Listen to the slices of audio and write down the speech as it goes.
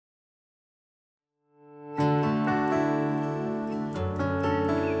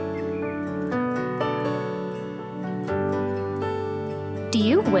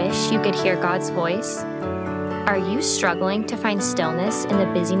you wish you could hear God's voice? Are you struggling to find stillness in the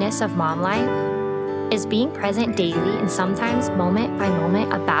busyness of mom life? Is being present daily and sometimes moment by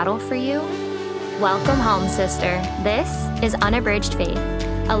moment a battle for you? Welcome home, sister. This is Unabridged Faith.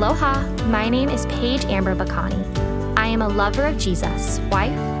 Aloha, my name is Paige Amber Bacani. I am a lover of Jesus,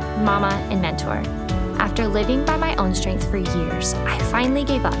 wife, mama, and mentor. After living by my own strength for years, I finally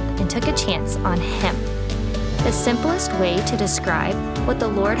gave up and took a chance on Him. The simplest way to describe what the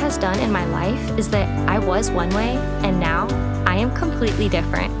Lord has done in my life is that I was one way and now I am completely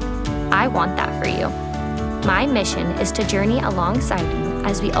different. I want that for you. My mission is to journey alongside you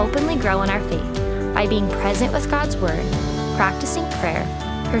as we openly grow in our faith by being present with God's Word, practicing prayer,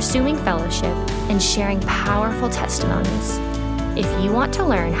 pursuing fellowship, and sharing powerful testimonies. If you want to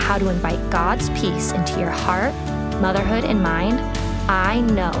learn how to invite God's peace into your heart, motherhood, and mind, I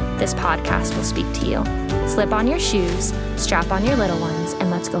know this podcast will speak to you. Slip on your shoes, strap on your little ones, and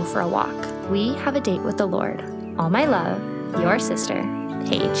let's go for a walk. We have a date with the Lord. All my love, your sister,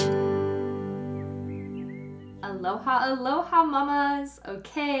 Paige. Aloha, aloha, mamas.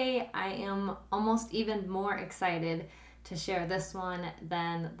 Okay, I am almost even more excited to share this one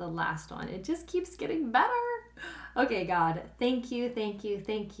than the last one. It just keeps getting better. Okay, God, thank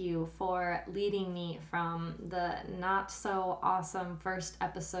you for leading me from the not so awesome first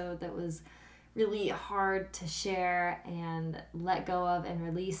episode that was really hard to share and let go of and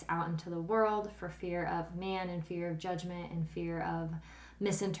release out into the world for fear of man and fear of judgment and fear of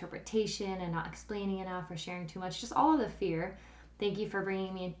misinterpretation and not explaining enough or sharing too much, just all of the fear. Thank you for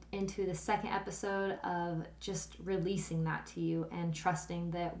bringing me into the second episode of just releasing that to you and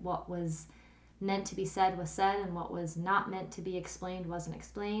trusting that what was meant to be said was said and what was not meant to be explained wasn't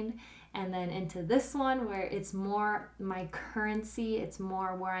explained. And then into this one where it's more my currency, it's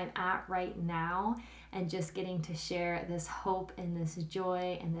more where I'm at right now, and just getting to share this hope and this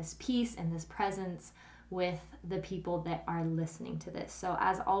joy and this peace and this presence with the people that are listening to this. So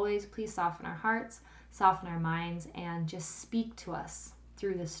as always, please soften our hearts, soften our minds, and just speak to us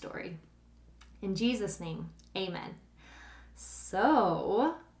through this story. In Jesus' name, amen.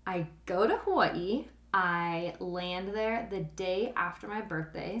 So I go to Hawaii. I land there the day after my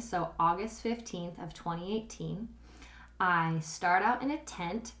birthday, so August 15th of 2018. I start out in a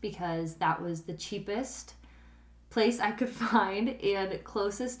tent because that was the cheapest place I could find and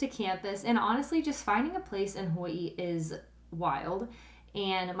closest to campus. And honestly, just finding a place in Hawaii is wild.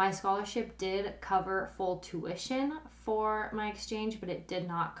 And my scholarship did cover full tuition for my exchange, but it did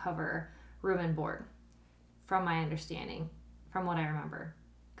not cover room and board, from my understanding, from what I remember,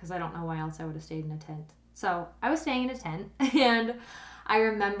 because I don't know why else I would have stayed in a tent. So I was staying in a tent, and I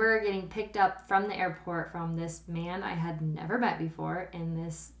remember getting picked up from the airport from this man I had never met before in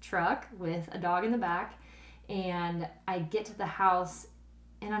this truck with a dog in the back. And I get to the house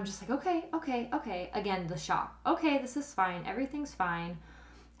and I'm just like, okay. Again, the shock. Okay, this is fine. Everything's fine.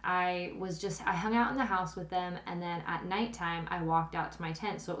 I hung out in the house with them. And then at nighttime, I walked out to my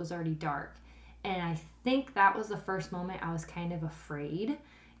tent. So it was already dark. And I think that was the first moment I was kind of afraid,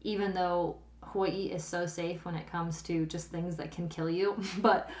 even though Hawaii is so safe when it comes to just things that can kill you.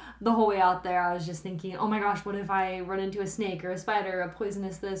 But the whole way out there, I was just thinking, oh my gosh, what if I run into a snake or a spider or a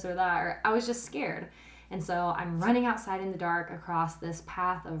poisonous this or that? Or I was just scared. And so I'm running outside in the dark across this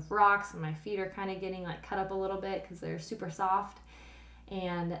path of rocks, and my feet are kind of getting like cut up a little bit because they're super soft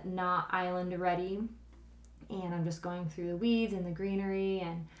and not island ready. And I'm just going through the weeds and the greenery,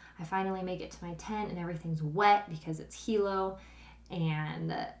 and I finally make it to my tent and everything's wet because it's Hilo,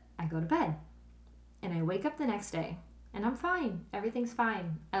 and I go to bed. And I wake up the next day and I'm fine. Everything's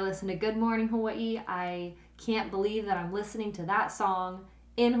fine. I listen to Good Morning Hawaii. I can't believe that I'm listening to that song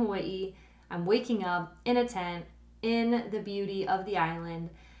in Hawaii. I'm waking up in a tent in the beauty of the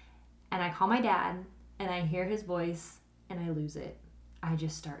island, and I call my dad and I hear his voice and I lose it. I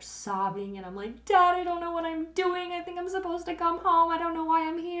just start sobbing and I'm like, Dad, I don't know what I'm doing. I think I'm supposed to come home. I don't know why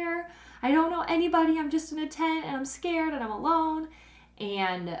I'm here. I don't know anybody. I'm just in a tent and I'm scared and I'm alone.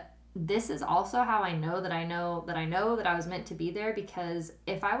 And this is also how I know that I was meant to be there, because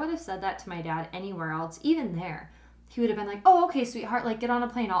if I would have said that to my dad anywhere else, even there, he would have been like, oh, okay, sweetheart, like get on a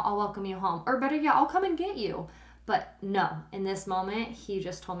plane. I'll welcome you home. Or better yet, I'll come and get you. But no, in this moment, he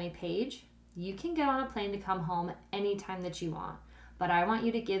just told me, Paige, you can get on a plane to come home anytime that you want, but I want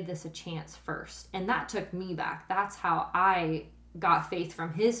you to give this a chance first. And that took me back. That's how I got faith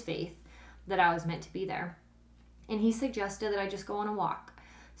from his faith that I was meant to be there. And he suggested that I just go on a walk.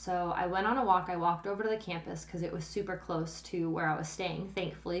 So I went on a walk. I walked over to the campus because it was super close to where I was staying,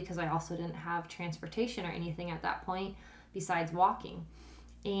 thankfully, because I also didn't have transportation or anything at that point besides walking.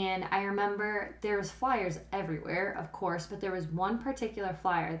 And I remember there was flyers everywhere, of course, but there was one particular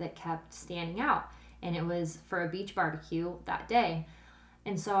flyer that kept standing out, and it was for a beach barbecue that day.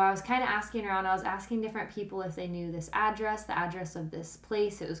 And so I was kind of asking around. I was asking different people if they knew this address, the address of this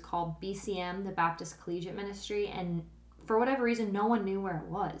place. It was called BCM, the Baptist Collegiate Ministry, and for whatever reason, no one knew where it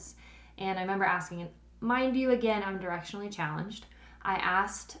was. And I remember asking, and mind you, again, I'm directionally challenged. I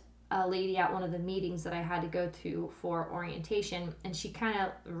asked a lady at one of the meetings that I had to go to for orientation, and she kind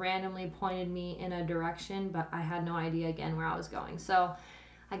of randomly pointed me in a direction, but I had no idea again where I was going. So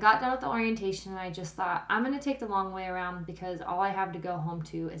I got done with the orientation, and I just thought, I'm going to take the long way around because all I have to go home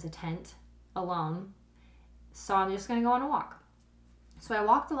to is a tent alone. So I'm just going to go on a walk. So I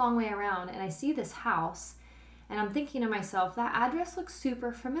walked the long way around, and I see this house, and I'm thinking to myself, that address looks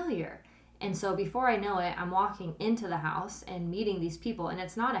super familiar. And so before I know it, I'm walking into the house and meeting these people, and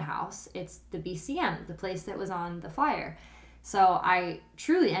it's not a house, it's the BCM, the place that was on the flyer. So I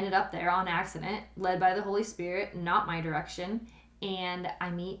truly ended up there on accident, led by the Holy Spirit, not my direction, and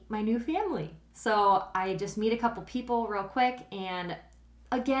I meet my new family. So I just meet a couple people real quick, and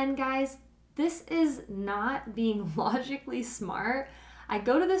again, guys, this is not being logically smart. I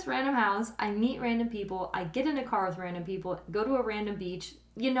go to this random house, I meet random people, I get in a car with random people, go to a random beach.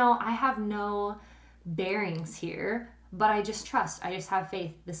 You know, I have no bearings here, but I just trust. I just have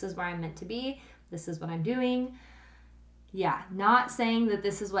faith. This is where I'm meant to be. This is what I'm doing. Yeah, not saying that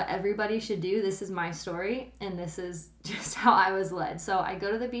this is what everybody should do. This is my story, and this is just how I was led. So I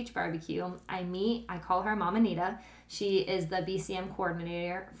go to the beach barbecue. I call her Mama Nita. She is the BCM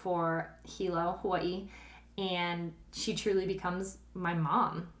coordinator for Hilo, Hawaii, and she truly becomes my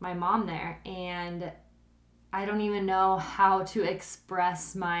mom there. And I don't even know how to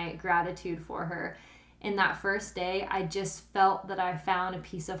express my gratitude for her. In that first day, I just felt that I found a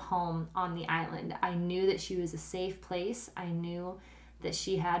piece of home on the island. I knew that she was a safe place. I knew that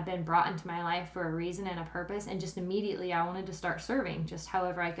she had been brought into my life for a reason and a purpose. And just immediately, I wanted to start serving, just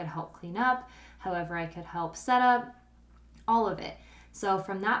however I could help clean up, however I could help set up, all of it. So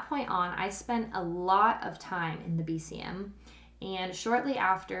from that point on, I spent a lot of time in the BCM. And shortly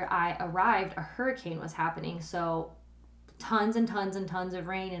after I arrived, a hurricane was happening. So tons and tons and tons of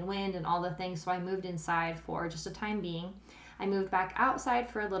rain and wind and all the things. So I moved inside for just a time being. I moved back outside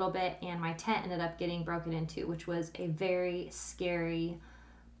for a little bit, and my tent ended up getting broken into, which was a very scary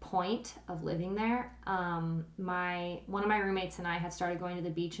point of living there. One of my roommates and I had started going to the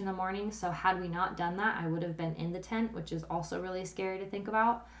beach in the morning. So had we not done that, I would have been in the tent, which is also really scary to think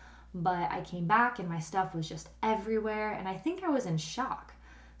about. But I came back and my stuff was just everywhere, and I think I was in shock.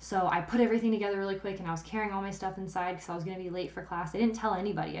 So I put everything together really quick, and I was carrying all my stuff inside because I was going to be late for class. I didn't tell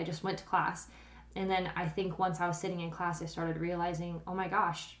anybody. I just went to class. And then I think once I was sitting in class, I started realizing, oh my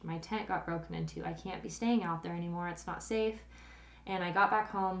gosh, my tent got broken into. I can't be staying out there anymore. It's not safe. And I got back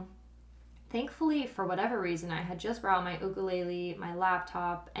home. Thankfully, for whatever reason, I had just brought my ukulele, my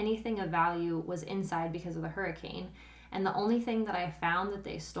laptop, anything of value was inside because of the hurricane. And the only thing that I found that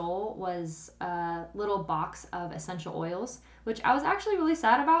they stole was a little box of essential oils, which I was actually really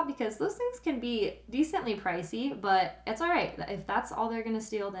sad about because those things can be decently pricey, but it's all right. If that's all they're going to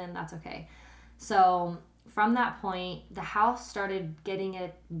steal, then that's okay. So from that point, the house started getting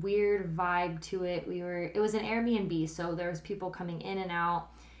a weird vibe to it. It was an Airbnb, so there was people coming in and out,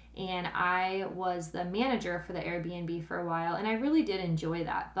 and I was the manager for the Airbnb for a while, and I really did enjoy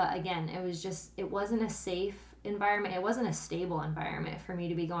that. But again, it wasn't a safe environment. It wasn't a stable environment for me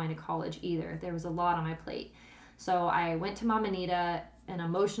to be going to college either. There was a lot on my plate. So I went to Mama Nita, an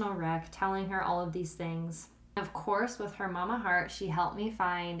emotional wreck, telling her all of these things. Of course, with her mama heart, she helped me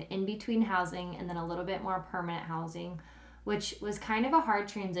find in-between housing and then a little bit more permanent housing, which was kind of a hard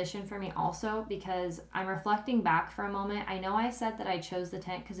transition for me also because I'm reflecting back for a moment. I know I said that I chose the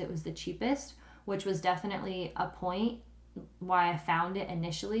tent because it was the cheapest, which was definitely a point why I found it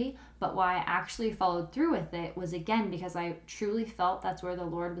initially, but why I actually followed through with it was again because I truly felt that's where the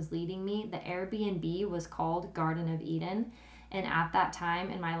Lord was leading me. The Airbnb was called Garden of Eden, and at that time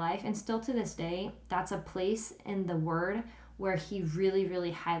in my life, and still to this day, that's a place in the Word where He really,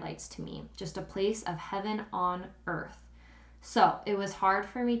 really highlights to me, just a place of heaven on earth. So it was hard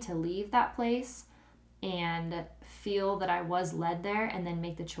for me to leave that place and feel that I was led there and then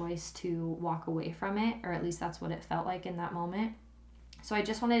make the choice to walk away from it, or at least that's what it felt like in that moment. So I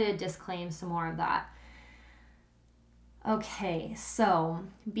just wanted to disclaim some more of that. Okay, so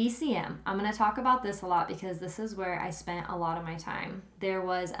BCM, I'm going to talk about this a lot because this is where I spent a lot of my time. There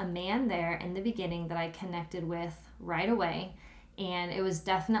was a man there in the beginning that I connected with right away, And it was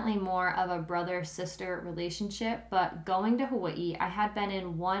definitely more of a brother-sister relationship. But going to Hawaii, I had been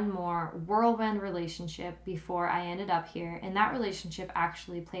in one more whirlwind relationship before I ended up here. And that relationship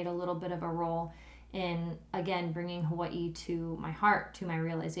actually played a little bit of a role in, again, bringing Hawaii to my heart, to my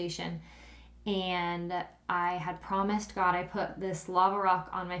realization. And I had promised God, I put this lava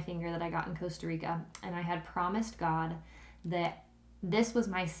rock on my finger that I got in Costa Rica. And I had promised God that this was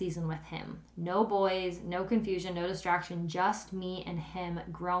my season with him. No boys, no confusion, no distraction, just me and him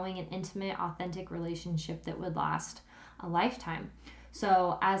growing an intimate, authentic relationship that would last a lifetime.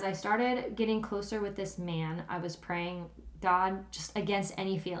 So as I started getting closer with this man, I was praying, God, just against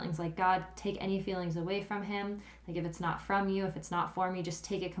any feelings. Like, God, take any feelings away from him. Like, if it's not from you, if it's not for me, just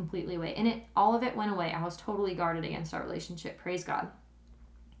take it completely away. And all of it went away. I was totally guarded against our relationship. Praise God.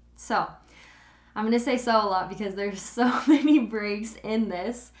 So I'm going to say so a lot because there's so many breaks in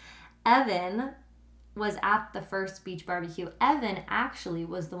this. Evan was at the first beach barbecue. Evan actually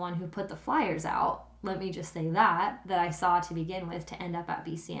was the one who put the flyers out. Let me just say that I saw to begin with to end up at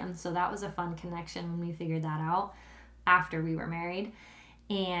BCM. So that was a fun connection when we figured that out after we were married.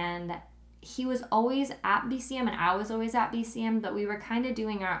 And he was always at BCM and I was always at BCM, but we were kind of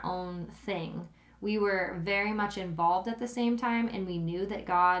doing our own thing. We were very much involved at the same time, and we knew that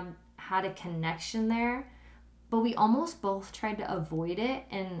God had a connection there, but we almost both tried to avoid it,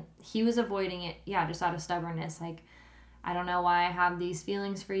 and he was avoiding it, just out of stubbornness. Like, I don't know why I have these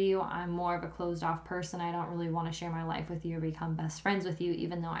feelings for you. I'm more of a closed off person. I don't really want to share my life with you or become best friends with you,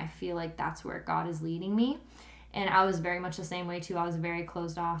 even though I feel like that's where God is leading me. And I was very much the same way too. I was very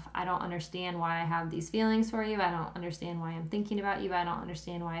closed off. I don't understand why I have these feelings for you. I don't understand why I'm thinking about you. I don't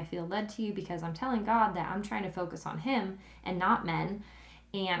understand why I feel led to you, because I'm telling God that I'm trying to focus on him and not men.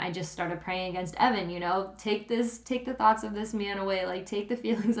 And I just started praying against Evan, take the thoughts of this man away, like take the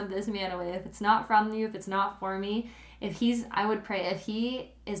feelings of this man away. If it's not from you, if it's not for me, I would pray, if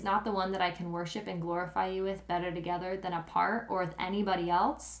he is not the one that I can worship and glorify you with better together than apart, or with anybody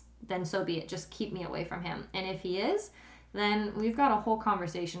else, then so be it. Just keep me away from him. And if he is, then we've got a whole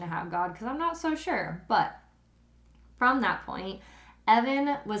conversation to have, God, because I'm not so sure. But from that point,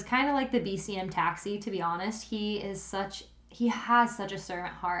 Evan was kind of like the BCM taxi, to be honest. He has such a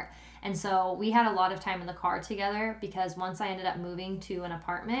servant heart. And so we had a lot of time in the car together, because once I ended up moving to an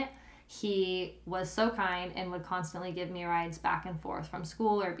apartment, he was so kind and would constantly give me rides back and forth from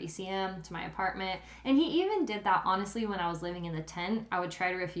school or BCM to my apartment. And he even did that, honestly, when I was living in the tent. I would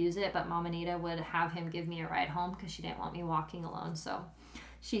try to refuse it, but Mom Anita would have him give me a ride home because she didn't want me walking alone. So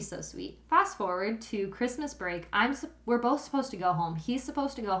she's so sweet. Fast forward to Christmas break. We're both supposed to go home. He's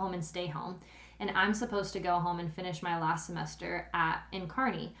supposed to go home and stay home, and I'm supposed to go home and finish my last semester in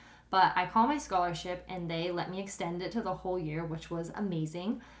Kearney. But I call my scholarship and they let me extend it to the whole year, which was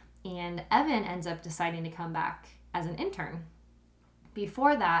amazing. And Evan ends up deciding to come back as an intern.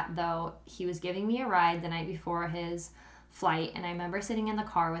 Before that, though, he was giving me a ride the night before his flight, and I remember sitting in the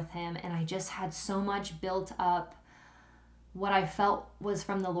car with him, and I just had so much built up what I felt was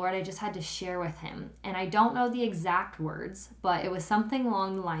from the Lord. I just had to share with him. And I don't know the exact words, but it was something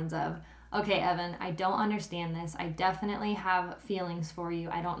along the lines of, okay, Evan, I don't understand this. I definitely have feelings for you.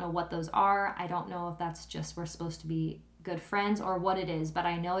 I don't know what those are. I don't know if that's just we're supposed to be good friends or what it is, but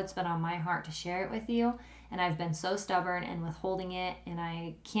I know it's been on my heart to share it with you, and I've been so stubborn and withholding it, and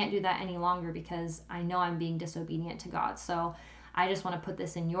I can't do that any longer because I know I'm being disobedient to God. So I just want to put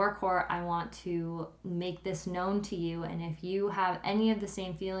this in your court. I want to make this known to you, and if you have any of the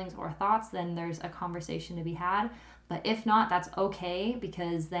same feelings or thoughts, then there's a conversation to be had. But if not, that's okay,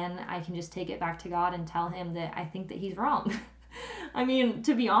 because then I can just take it back to God and tell him that I think that he's wrong. I mean,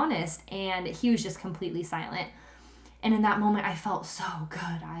 to be honest. And he was just completely silent. And in that moment, I felt so good.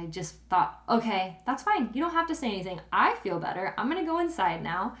 I just thought, okay, that's fine. You don't have to say anything. I feel better. I'm going to go inside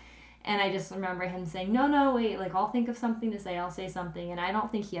now. And I just remember him saying, no, wait, like I'll think of something to say. I'll say something. And I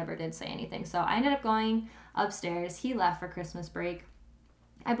don't think he ever did say anything. So I ended up going upstairs. He left for Christmas break.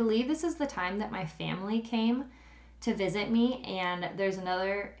 I believe this is the time that my family came to visit me. And there's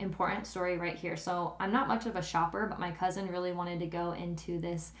another important story right here. So I'm not much of a shopper, but my cousin really wanted to go into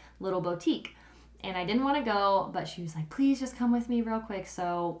this little boutique. And I didn't want to go, but she was like, please just come with me real quick.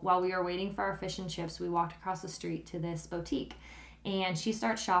 So while we were waiting for our fish and chips, we walked across the street to this boutique. And she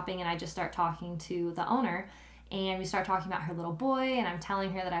starts shopping, and I just start talking to the owner. And we start talking about her little boy, and I'm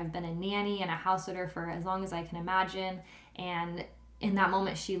telling her that I've been a nanny and a house sitter for as long as I can imagine. And in that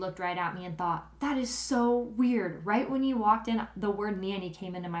moment, she looked right at me and thought, that is so weird. Right when you walked in, the word nanny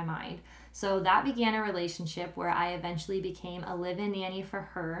came into my mind. So that began a relationship where I eventually became a live-in nanny for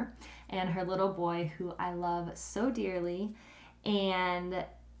her and her little boy, who I love so dearly. And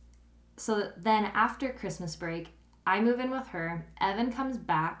so then after Christmas break, I move in with her. Evan comes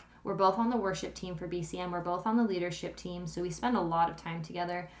back. We're both on the worship team for BCM. We're both on the leadership team. So we spend a lot of time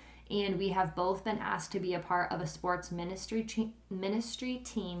together. And we have both been asked to be a part of a sports ministry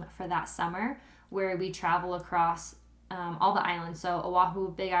team for that summer, where we travel across all the islands. So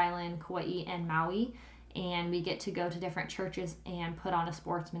Oahu, Big Island, Kauai, and Maui. And we get to go to different churches and put on a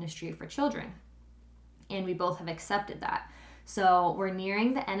sports ministry for children. And we both have accepted that. So we're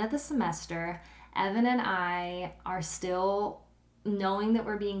nearing the end of the semester. Evan and I are still knowing that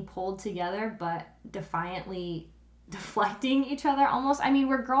we're being pulled together, but defiantly deflecting each other almost. I mean,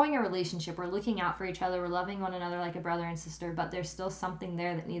 we're growing a relationship. We're looking out for each other. We're loving one another like a brother and sister, but there's still something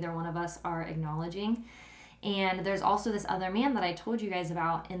there that neither one of us are acknowledging. And there's also this other man that I told you guys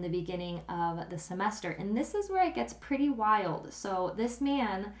about in the beginning of the semester. And this is where it gets pretty wild. So this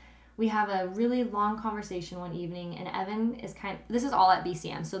man, we have a really long conversation one evening, and Evan is this is all at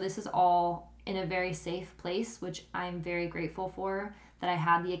BCM. So this is all in a very safe place, which I'm very grateful for, that I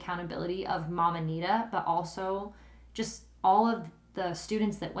had the accountability of Mom Anita, but also just all of the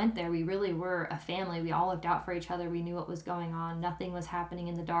students that went there. We really were a family. We all looked out for each other. We knew what was going on. Nothing was happening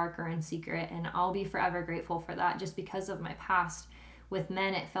in the dark or in secret, and I'll be forever grateful for that. Just because of my past with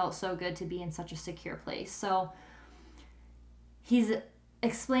men, it felt so good to be in such a secure place. So he's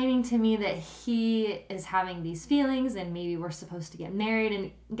explaining to me that he is having these feelings and maybe we're supposed to get married.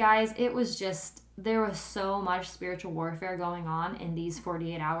 And guys, it was just, there was so much spiritual warfare going on in these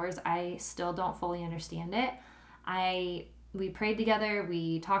 48 hours. I still don't fully understand it. We prayed together.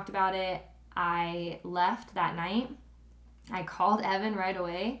 We talked about it. I left that night. I called Evan right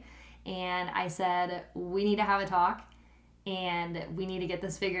away and I said, we need to have a talk and we need to get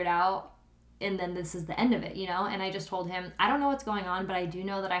this figured out. And then this is the end of it, And I just told him, I don't know what's going on, but I do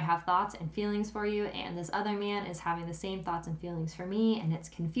know that I have thoughts and feelings for you. And this other man is having the same thoughts and feelings for me. And it's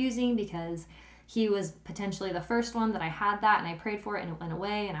confusing because he was potentially the first one that I had that, and I prayed for it and it went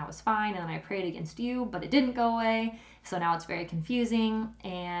away and I was fine. And then I prayed against you, but it didn't go away. So now it's very confusing.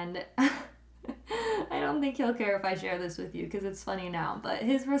 And I don't think he'll care if I share this with you because it's funny now. But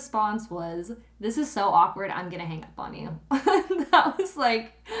his response was, this is so awkward, I'm going to hang up on you. That was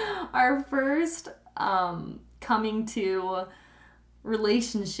like our first coming to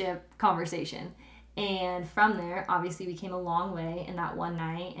relationship conversation. And from there, obviously, we came a long way in that one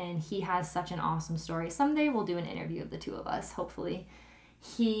night. And he has such an awesome story. Someday we'll do an interview of the two of us, hopefully.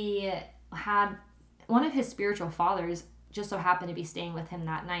 He had one of his spiritual fathers just so happened to be staying with him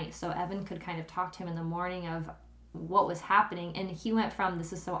that night. So Evan could kind of talk to him in the morning of what was happening. And he went from,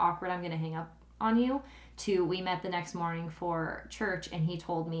 this is so awkward, I'm going to hang up on you, to we met the next morning for church. And he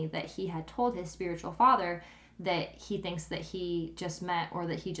told me that he had told his spiritual father that he thinks that he just met or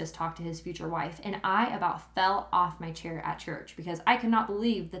that he just talked to his future wife. And I about fell off my chair at church because I could not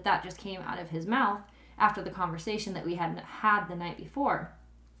believe that that just came out of his mouth after the conversation that we had had the night before.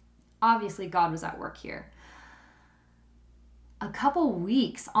 Obviously, God was at work here. A couple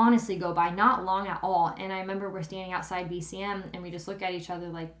weeks honestly go by, not long at all. And I remember we're standing outside BCM and we just look at each other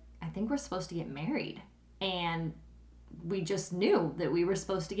like, I think we're supposed to get married. And we just knew that we were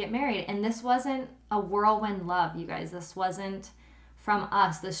supposed to get married. And this wasn't a whirlwind love, you guys. This wasn't from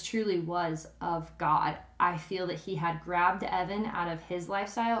us. This truly was of God. I feel that he had grabbed Evan out of his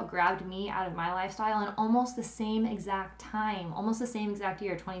lifestyle, grabbed me out of my lifestyle, in almost the same exact time, almost the same exact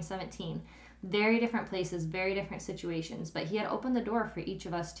year, 2017. Very different places, very different situations, but he had opened the door for each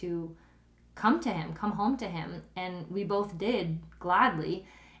of us to come to him, come home to him, and we both did gladly.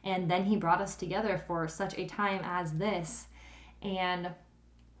 And then he brought us together for such a time as this. And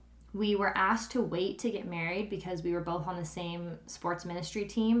we were asked to wait to get married because we were both on the same sports ministry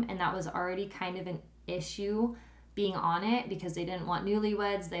team, and that was already kind of an issue being on it because they didn't want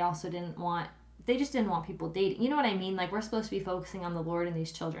newlyweds. They just didn't want people dating. You know what I mean? Like, we're supposed to be focusing on the Lord and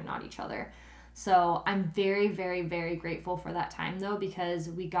these children, not each other. So I'm very, very, very grateful for that time, though, because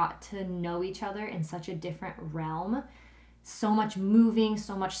we got to know each other in such a different realm. So much moving,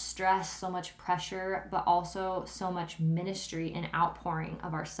 so much stress, so much pressure, but also so much ministry and outpouring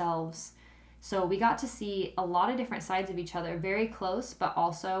of ourselves. So we got to see a lot of different sides of each other, very close, but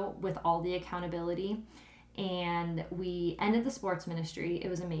also with all the accountability. And we ended the sports ministry. It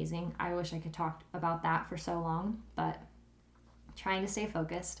was amazing. I wish I could talk about that for so long, but trying to stay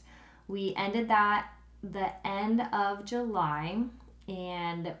focused. We ended that the end of July,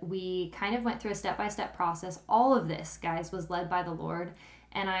 and we kind of went through a step-by-step process. All of this, guys, was led by the Lord,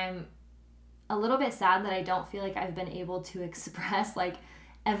 and I'm a little bit sad that I don't feel like I've been able to express, like,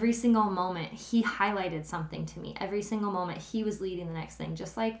 every single moment he highlighted something to me. Every single moment he was leading the next thing,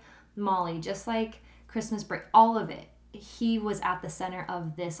 just like Molly, just like Christmas break, all of it. he was at the center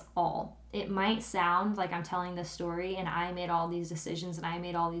of this all. It might sound like I'm telling this story and I made all these decisions and I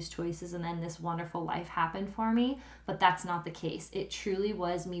made all these choices and then this wonderful life happened for me, but that's not the case. It truly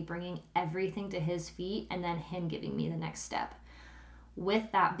was me bringing everything to his feet and then him giving me the next step.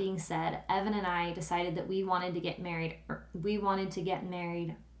 With that being said, Evan and I decided that we wanted to get married. We wanted to get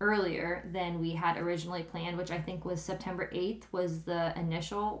married earlier than we had originally planned, which I think was September 8th was the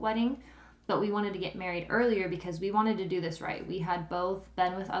initial wedding. But we wanted to get married earlier because we wanted to do this right. We had both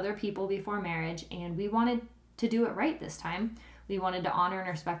been with other people before marriage, and we wanted to do it right this time. We wanted to honor and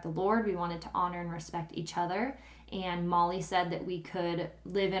respect the Lord. We wanted to honor and respect each other. And Molly said that we could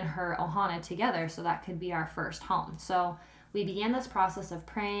live in her ohana together, so that could be our first home. So we began this process of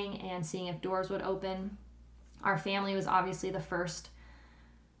praying and seeing if doors would open. Our family was obviously the first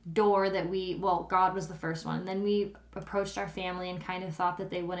door that God was the first one. And then we approached our family and kind of thought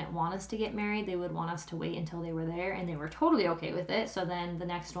that they wouldn't want us to get married. They would want us to wait until they were there, and they were totally okay with it. So then the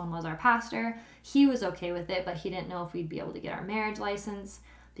next one was our pastor. He was okay with it, but he didn't know if we'd be able to get our marriage license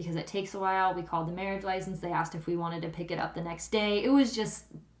because it takes a while. We called the marriage license. They asked if we wanted to pick it up the next day. It was just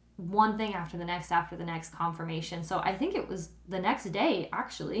one thing after the next confirmation. So I think it was the next day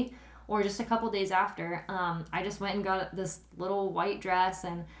actually, or just a couple days after. I just went and got this little white dress,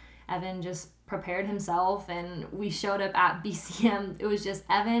 and Evan just prepared himself, and we showed up at BCM. It was just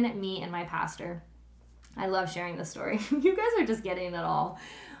Evan, me, and my pastor. I love sharing this story. You guys are just getting it all.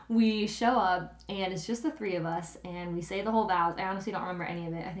 We show up, and it's just the three of us, and we say the whole vows. I honestly don't remember any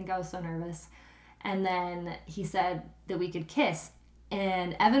of it. I think I was so nervous. And then he said that we could kiss.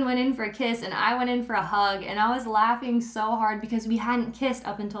 And Evan went in for a kiss and I went in for a hug, and I was laughing so hard because we hadn't kissed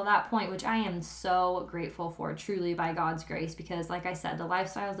up until that point, which I am so grateful for, truly, by God's grace, because like I said, the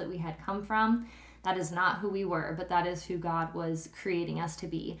lifestyles that we had come from, that is not who we were, but that is who God was creating us to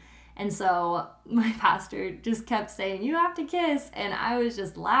be. And so my pastor just kept saying, "You have to kiss." And I was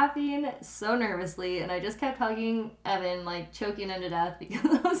just laughing so nervously. And I just kept hugging Evan, like choking him to death because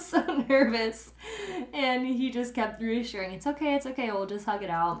I was so nervous. And he just kept reassuring, "It's okay, we'll just hug it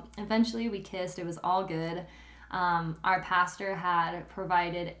out." Eventually we kissed. It was all good. Our pastor had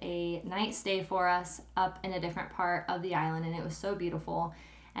provided a night stay for us up in a different part of the island. And it was so beautiful.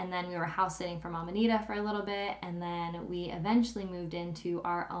 And then we were house sitting for Mom Anita for a little bit. And then we eventually moved into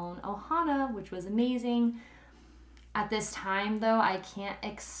our own ohana, which was amazing. At this time, though, I can't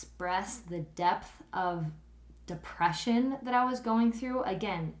express the depth of depression that I was going through.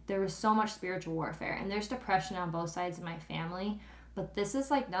 Again, there was so much spiritual warfare, and there's depression on both sides of my family. But this is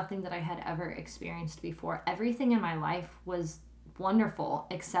like nothing that I had ever experienced before. Everything in my life was wonderful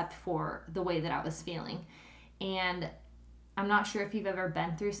except for the way that I was feeling. And I'm not sure if you've ever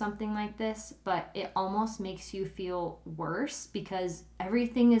been through something like this, but it almost makes you feel worse because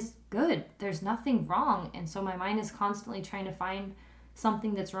everything is good. There's nothing wrong. And so my mind is constantly trying to find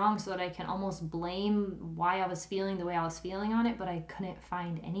something that's wrong so that I can almost blame why I was feeling the way I was feeling on it, but I couldn't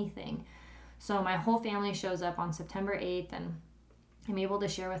find anything. So my whole family shows up on September 8th, and I'm able to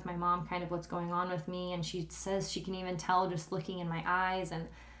share with my mom kind of what's going on with me. And she says she can even tell just looking in my eyes. And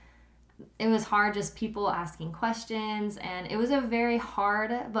it was hard, just people asking questions, and it was a very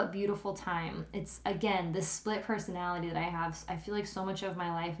hard but beautiful time. It's, again, this split personality that I have. I feel like so much of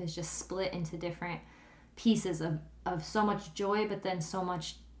my life is just split into different pieces of so much joy, but then so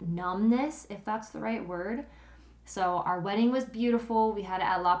much numbness, if that's the right word. So our wedding was beautiful. We had it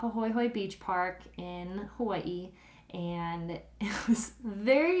at Lapahoihoi Beach Park in Hawaii, and it was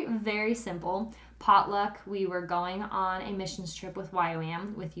very, very simple. Potluck. We were going on a missions trip with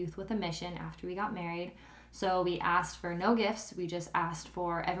YWAM, with Youth with a Mission, after we got married. So we asked for no gifts. We just asked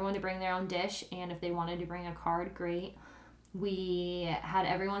for everyone to bring their own dish, and if they wanted to bring a card, great. We had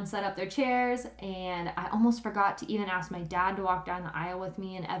everyone set up their chairs, and I almost forgot to even ask my dad to walk down the aisle with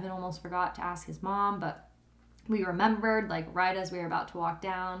me, and Evan almost forgot to ask his mom, but we remembered like right as we were about to walk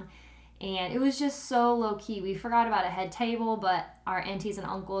down. And it was just so low-key. We forgot about a head table, but our aunties and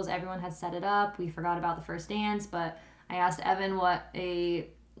uncles, everyone had set it up. We forgot about the first dance, but I asked Evan what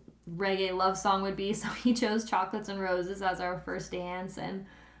a reggae love song would be, so he chose Chocolates and Roses as our first dance, and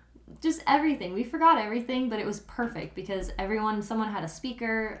just everything. We forgot everything, but it was perfect because someone had a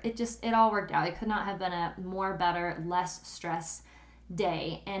speaker. It all worked out. It could not have been a more better, less stress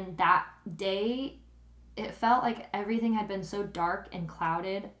day. And that day, it felt like everything had been so dark and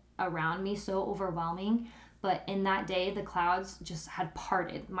clouded around me, so overwhelming, but in that day the clouds just had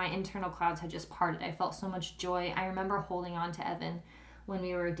parted. My internal clouds had just parted. I felt so much joy. I remember holding on to Evan when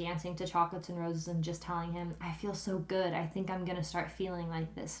we were dancing to Chocolates and Roses and just telling him, "I feel so good. I think I'm gonna start feeling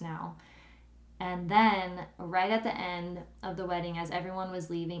like this now." And then right at the end of the wedding, as everyone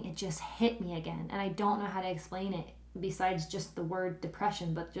was leaving, it just hit me again, and I don't know how to explain it. besides just the word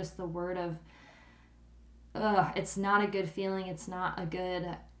depression, but just the word of, it's not a good feeling. It's not a good,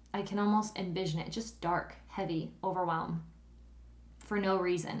 I can almost envision it, just dark, heavy, overwhelm for no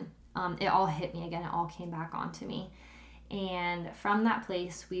reason. It all hit me again. It all came back onto me. And from that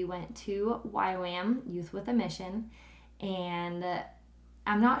place, we went to YWAM, Youth with a Mission, and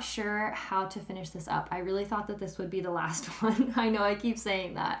I'm not sure how to finish this up. I really thought that this would be the last one. I know I keep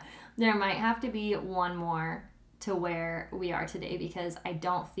saying that. There might have to be one more to where we are today, because I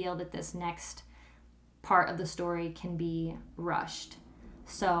don't feel that this next part of the story can be rushed.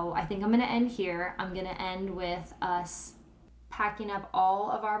 So I think I'm going to end here. I'm going to end with us packing up all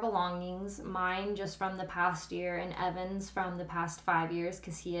of our belongings, mine just from the past year and Evan's from the past 5 years,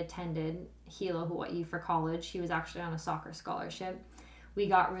 because he attended Hilo, Hawaii for college. He was actually on a soccer scholarship. We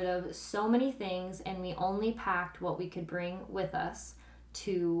got rid of so many things, and we only packed what we could bring with us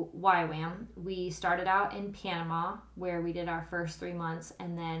to YWAM. We started out in Panama, where we did our first 3 months,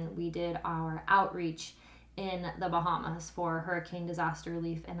 and then we did our outreach in the Bahamas for hurricane disaster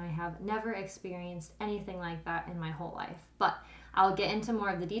relief, and I have never experienced anything like that in my whole life. But I'll get into more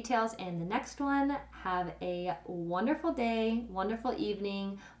of the details in the next one. Have a wonderful day, wonderful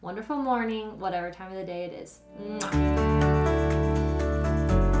evening, wonderful morning, whatever time of the day it is. Mwah.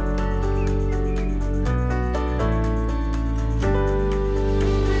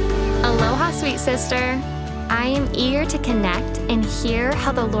 Aloha, sweet sister. I am eager to connect and hear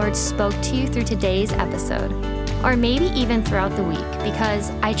how the Lord spoke to you through today's episode, or maybe even throughout the week, because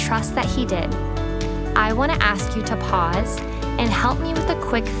I trust that He did. I want to ask you to pause and help me with a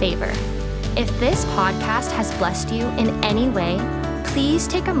quick favor. If this podcast has blessed you in any way, please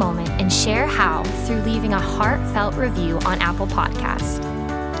take a moment and share how through leaving a heartfelt review on Apple Podcasts.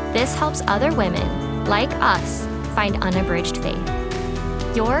 This helps other women like us find unabridged faith.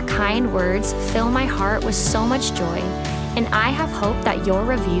 Your kind words fill my heart with so much joy, and I have hope that your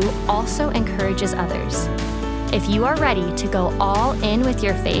review also encourages others. If you are ready to go all in with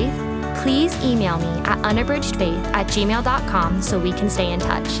your faith, please email me at unabridgedfaith@gmail.com so we can stay in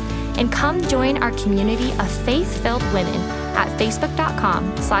touch. And come join our community of faith-filled women at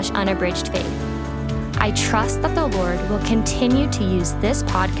facebook.com/unabridgedfaith. I trust that the Lord will continue to use this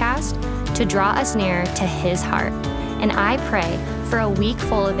podcast to draw us nearer to His heart. And I pray for a week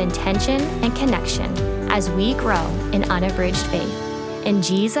full of intention and connection as we grow in unabridged faith. In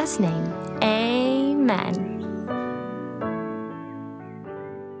Jesus' name, amen.